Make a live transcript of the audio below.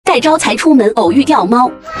带招财出门偶遇钓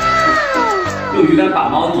猫。用鱼竿把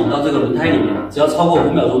猫引到这个轮胎里面，只要超过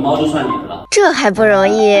5秒钟，猫就算你的了。这还不容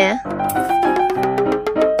易？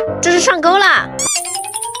这是上钩了。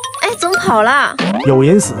哎，怎么跑了？有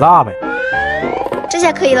人死大呗。这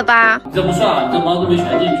下可以了吧？你这不算啊，你这猫都没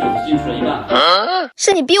全进去，只进去了一半。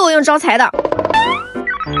是你逼我用招财的。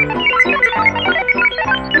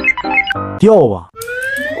钓吧。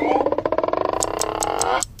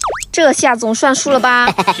这下总算输了吧？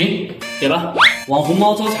行，给吧。网红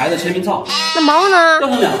猫招财的签名照。那猫呢？要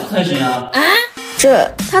上2次才行啊。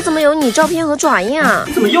它怎么有你照片和爪印啊？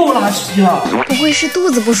你怎么又拉稀了？不会是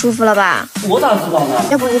肚子不舒服了吧？我咋知道呢？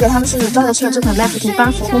要不你给他们试试招财吃的这款麦麸体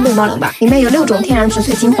8伏烘焙猫粮吧，里面有6种天然植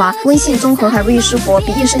萃精华，温性综合还不易失活，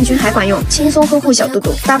比益生菌还管用，轻松呵护小肚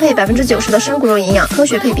肚，搭配90%的生骨肉营养，科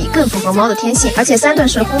学配比，更符合猫的天性，而且3段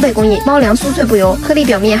式烘焙工艺，猫粮酥脆不油，颗粒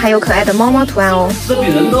表面还有可爱的猫猫图案哦。这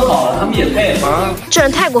比人都好了，他们也配啊！这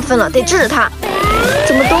人太过分了，得治治他。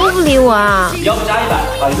怎么都不理我啊？要不加100，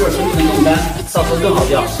把鱼饵升级成冻干，到时候更好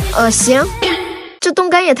钓。行，这冻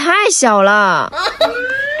干也太小了。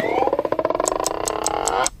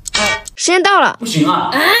时间到了。不行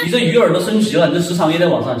啊，你这鱼饵都升级了，你这时长也得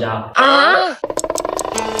往上加啊！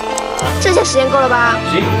这下时间够了吧？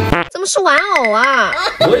行。怎么是玩偶啊？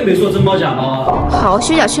我也没说真猫假猫啊。好，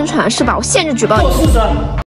虚假宣传是吧？我现在就举报你。我试试。